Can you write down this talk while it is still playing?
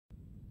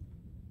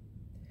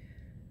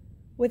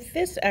With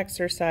this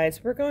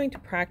exercise, we're going to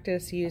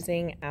practice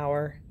using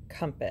our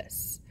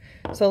compass.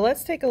 So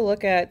let's take a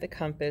look at the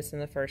compass in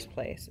the first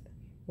place.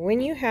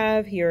 When you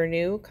have your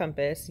new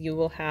compass, you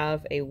will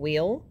have a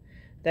wheel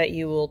that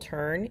you will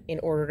turn in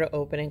order to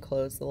open and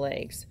close the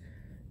legs.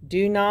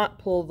 Do not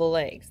pull the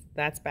legs.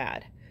 That's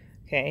bad.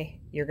 Okay,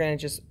 you're going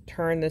to just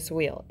turn this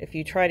wheel. If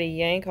you try to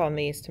yank on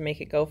these to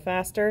make it go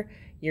faster,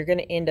 you're going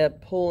to end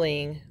up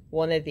pulling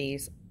one of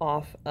these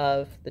off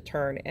of the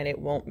turn and it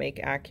won't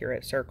make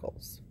accurate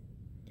circles.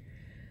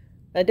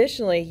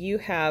 Additionally, you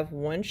have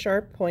one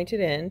sharp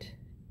pointed end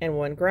and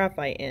one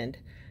graphite end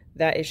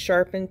that is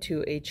sharpened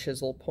to a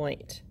chisel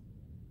point.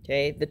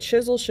 Okay, the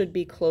chisel should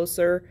be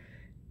closer,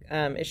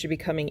 it should be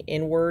coming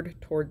inward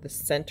toward the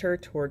center,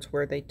 towards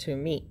where they two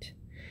meet.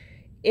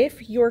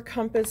 If your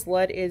compass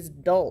lead is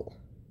dull,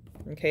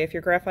 okay, if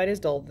your graphite is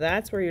dull,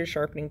 that's where your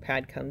sharpening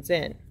pad comes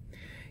in.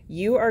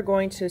 You are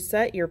going to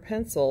set your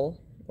pencil,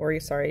 or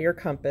your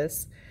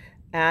compass,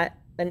 at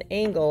an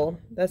angle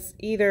that's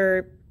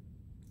either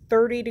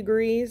 30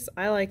 degrees.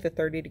 I like the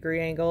 30-degree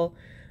angle.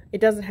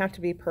 It doesn't have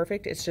to be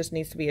perfect, it just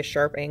needs to be a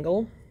sharp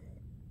angle.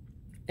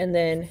 And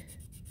then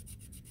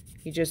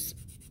you just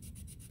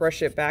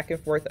brush it back and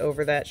forth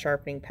over that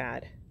sharpening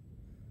pad.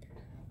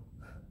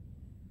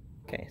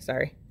 Okay,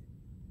 sorry.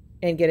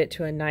 And get it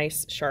to a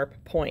nice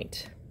sharp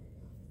point.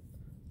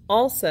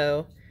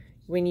 Also,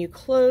 when you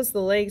close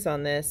the legs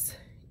on this,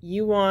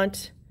 you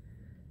want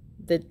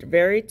the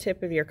very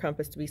tip of your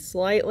compass to be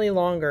slightly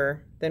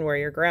longer than where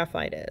your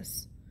graphite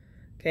is.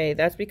 Okay,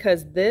 that's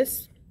because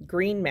this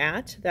green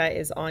mat that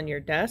is on your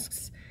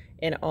desks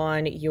and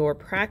on your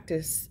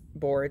practice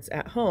boards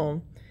at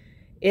home,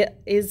 it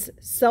is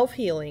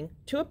self-healing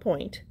to a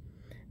point,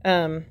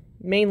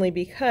 mainly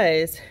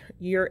because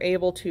you're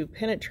able to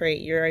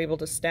penetrate, you're able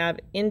to stab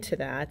into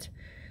that,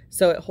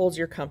 so it holds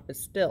your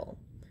compass still.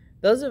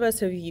 Those of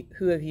us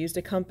who have used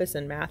a compass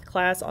in math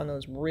class on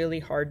those really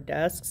hard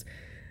desks,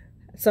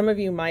 some of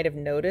you might have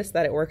noticed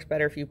that it works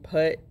better if you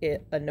put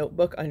a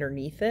notebook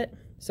underneath it,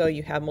 so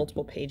you have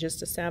multiple pages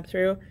to stab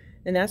through,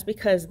 and that's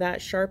because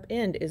that sharp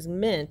end is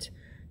meant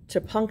to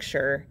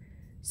puncture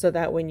so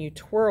that when you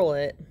twirl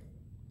it,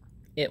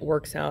 it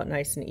works out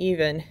nice and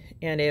even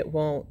and it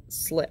won't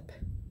slip.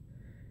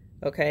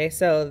 Okay,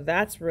 so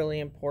that's really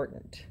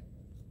important.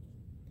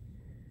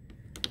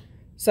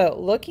 So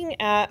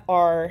looking at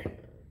our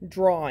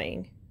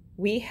drawing,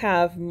 we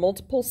have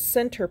multiple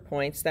center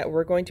points that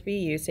we're going to be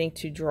using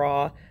to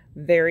draw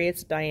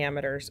various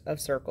diameters of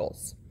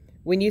circles.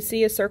 When you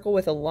see a circle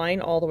with a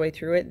line all the way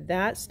through it,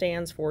 that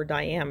stands for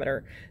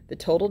diameter, the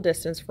total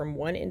distance from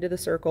one end of the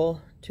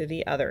circle to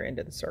the other end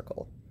of the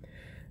circle.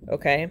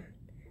 Okay,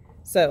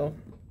 so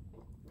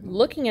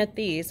looking at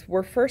these,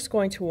 we're first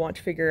going to want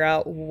to figure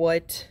out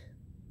what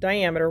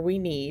diameter we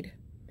need,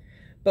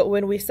 but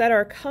when we set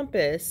our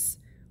compass,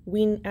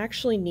 we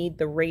actually need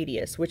the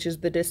radius, which is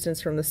the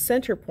distance from the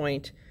center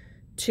point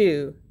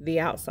to the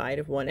outside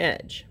of one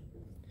edge.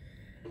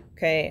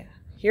 Okay,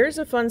 here's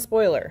a fun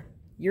spoiler.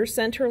 Your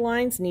center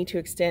lines need to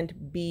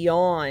extend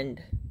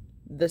beyond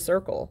the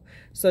circle.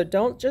 So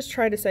don't just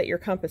try to set your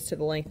compass to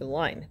the length of the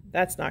line.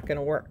 That's not going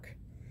to work.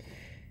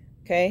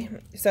 Okay,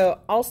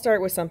 so I'll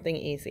start with something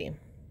easy.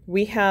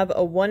 We have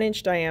a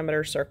 1-inch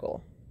diameter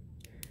circle.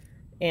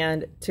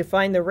 And to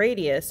find the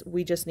radius,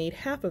 we just need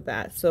half of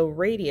that. So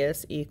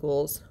radius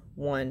equals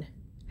 1/2.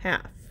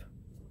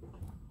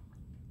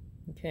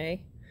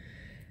 Okay.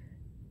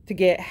 To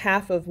get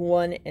half of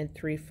 1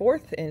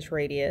 3/4 inch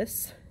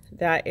radius,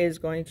 that is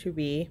going to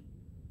be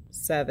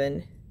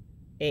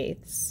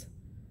 7/8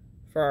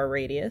 for our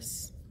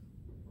radius.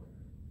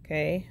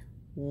 Okay.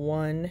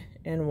 1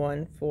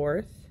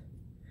 1/4.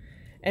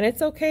 And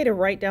it's okay to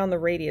write down the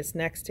radius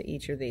next to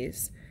each of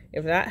these,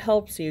 if that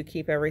helps you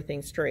keep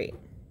everything straight.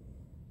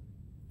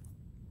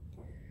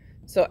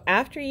 So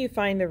after you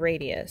find the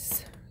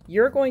radius,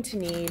 you're going to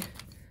need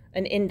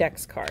an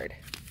index card.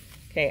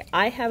 Okay,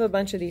 I have a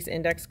bunch of these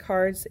index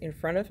cards in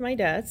front of my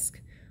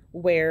desk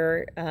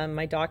where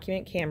my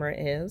document camera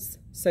is,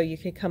 so you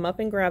can come up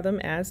and grab them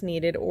as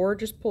needed, or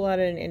just pull out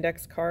an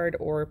index card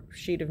or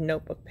sheet of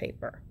notebook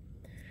paper.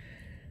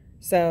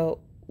 So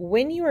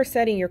when you are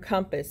setting your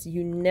compass,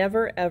 you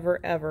never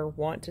ever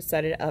want to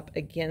set it up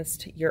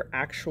against your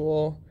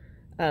actual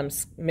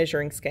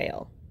measuring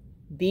scale.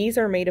 These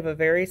are made of a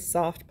very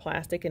soft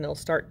plastic and it'll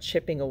start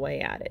chipping away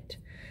at it.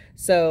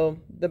 So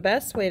the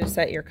best way to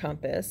set your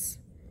compass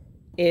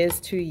is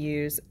to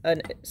use a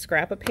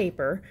scrap of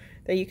paper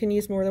that you can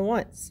use more than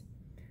once.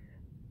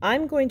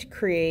 I'm going to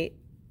create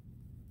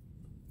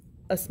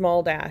a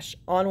small dash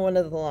on one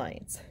of the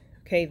lines.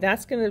 Okay,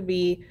 that's going to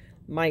be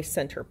my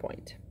center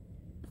point.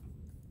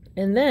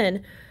 And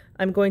then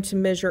I'm going to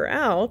measure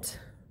out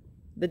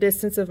the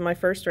distance of my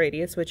first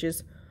radius, which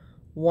is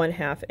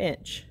 1/2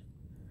 inch.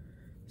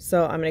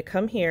 So I'm going to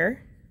come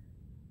here,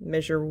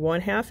 measure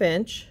 1/2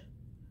 inch,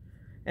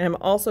 and I'm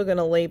also going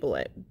to label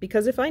it,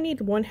 because if I need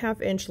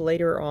 1/2 inch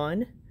later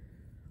on,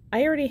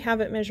 I already have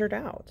it measured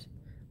out.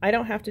 I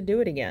don't have to do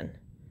it again.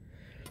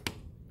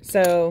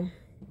 So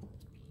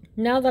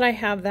now that I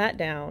have that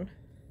down,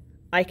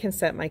 I can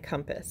set my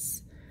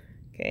compass.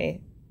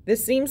 Okay,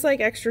 this seems like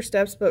extra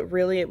steps, but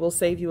really it will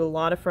save you a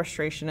lot of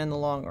frustration in the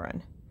long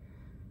run.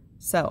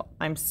 So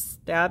I'm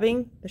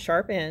stabbing the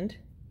sharp end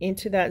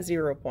into that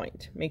 0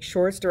 point. Make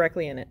sure it's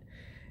directly in it.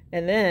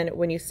 And then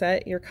when you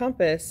set your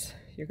compass,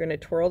 you're going to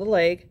twirl the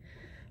leg.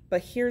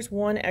 But here's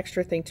one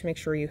extra thing to make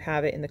sure you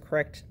have it in the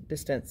correct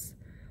distance.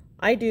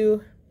 I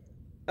do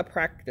a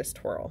practice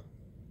twirl.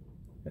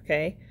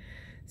 Okay?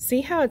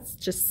 See how it's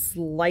just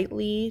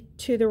slightly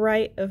to the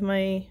right of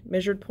my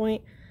measured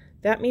point?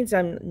 That means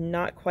I'm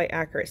not quite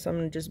accurate. So I'm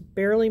going to just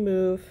barely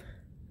move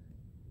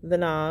the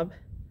knob,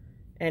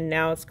 and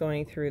now it's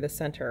going through the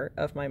center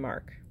of my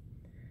mark.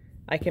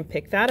 I can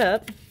pick that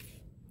up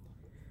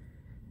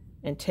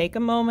and take a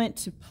moment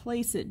to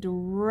place it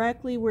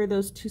directly where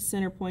those two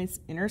center points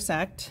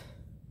intersect.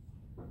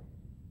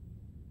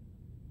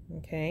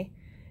 Okay,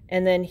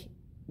 and then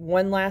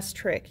one last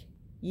trick.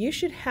 You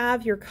should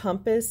have your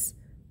compass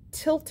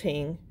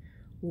tilting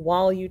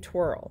while you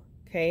twirl.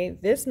 Okay,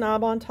 this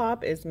knob on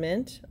top is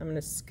meant, I'm going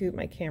to scoot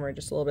my camera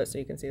just a little bit so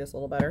you can see this a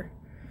little better.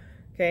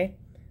 Okay,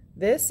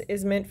 this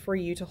is meant for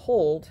you to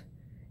hold,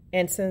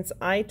 and since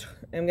I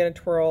am going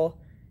to twirl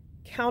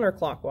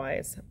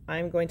counterclockwise,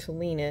 I'm going to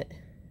lean it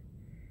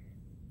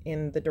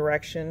in the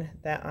direction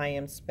that I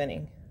am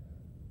spinning.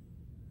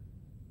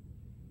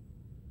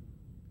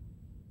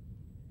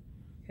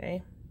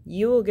 Okay,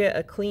 you will get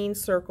a clean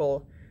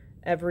circle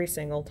every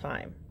single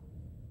time.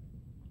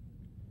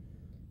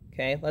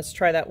 Okay, let's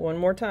try that one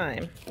more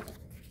time.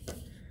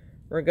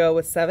 We'll go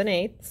with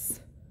 7/8.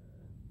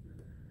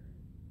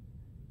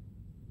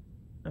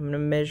 I'm going to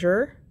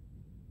measure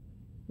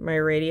my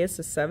radius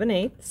is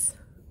 7/8.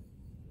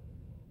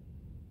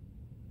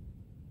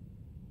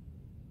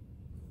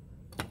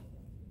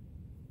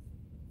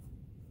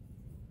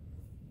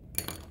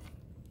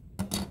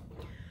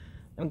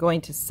 I'm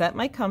going to set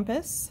my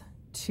compass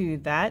to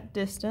that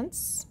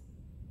distance.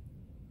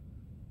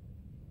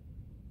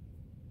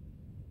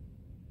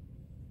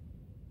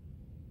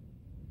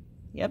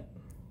 Yep.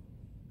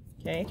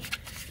 Okay.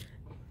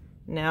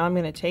 Now I'm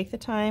going to take the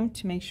time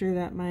to make sure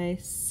that my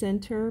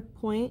center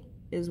point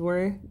is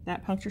where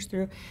that punctures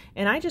through.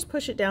 And I just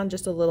push it down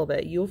just a little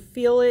bit. You'll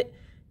feel it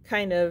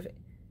kind of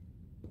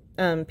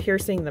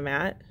piercing the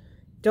mat.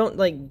 Don't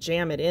like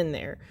jam it in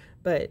there,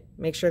 but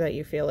make sure that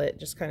you feel it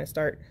just kind of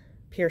start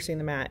piercing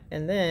the mat.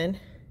 And then,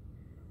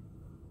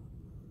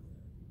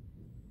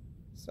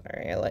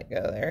 sorry, I let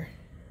go there.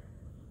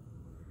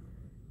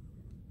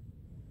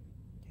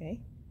 Okay.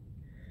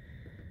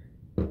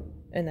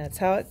 And that's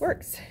how it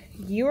works.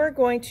 You are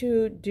going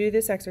to do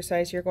this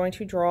exercise. You're going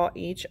to draw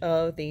each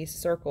of these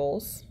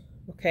circles.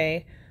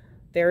 Okay.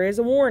 There is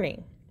a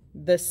warning.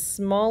 The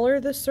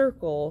smaller the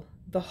circle,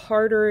 the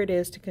harder it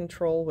is to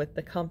control with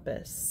the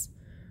compass.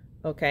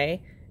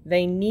 Okay.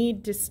 They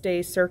need to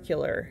stay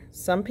circular.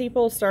 Some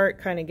people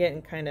start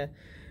getting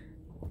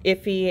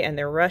iffy and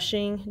they're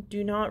rushing.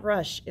 Do not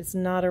rush. It's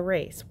not a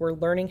race. We're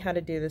learning how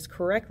to do this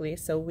correctly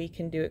so we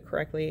can do it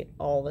correctly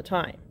all the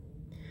time.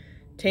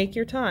 Take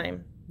your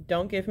time.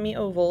 Don't give me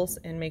ovals,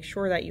 and make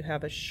sure that you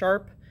have a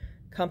sharp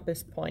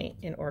compass point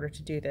in order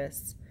to do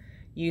this.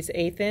 Use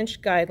 1/8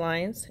 inch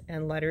guidelines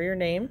and letter your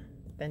name,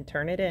 then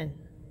turn it in.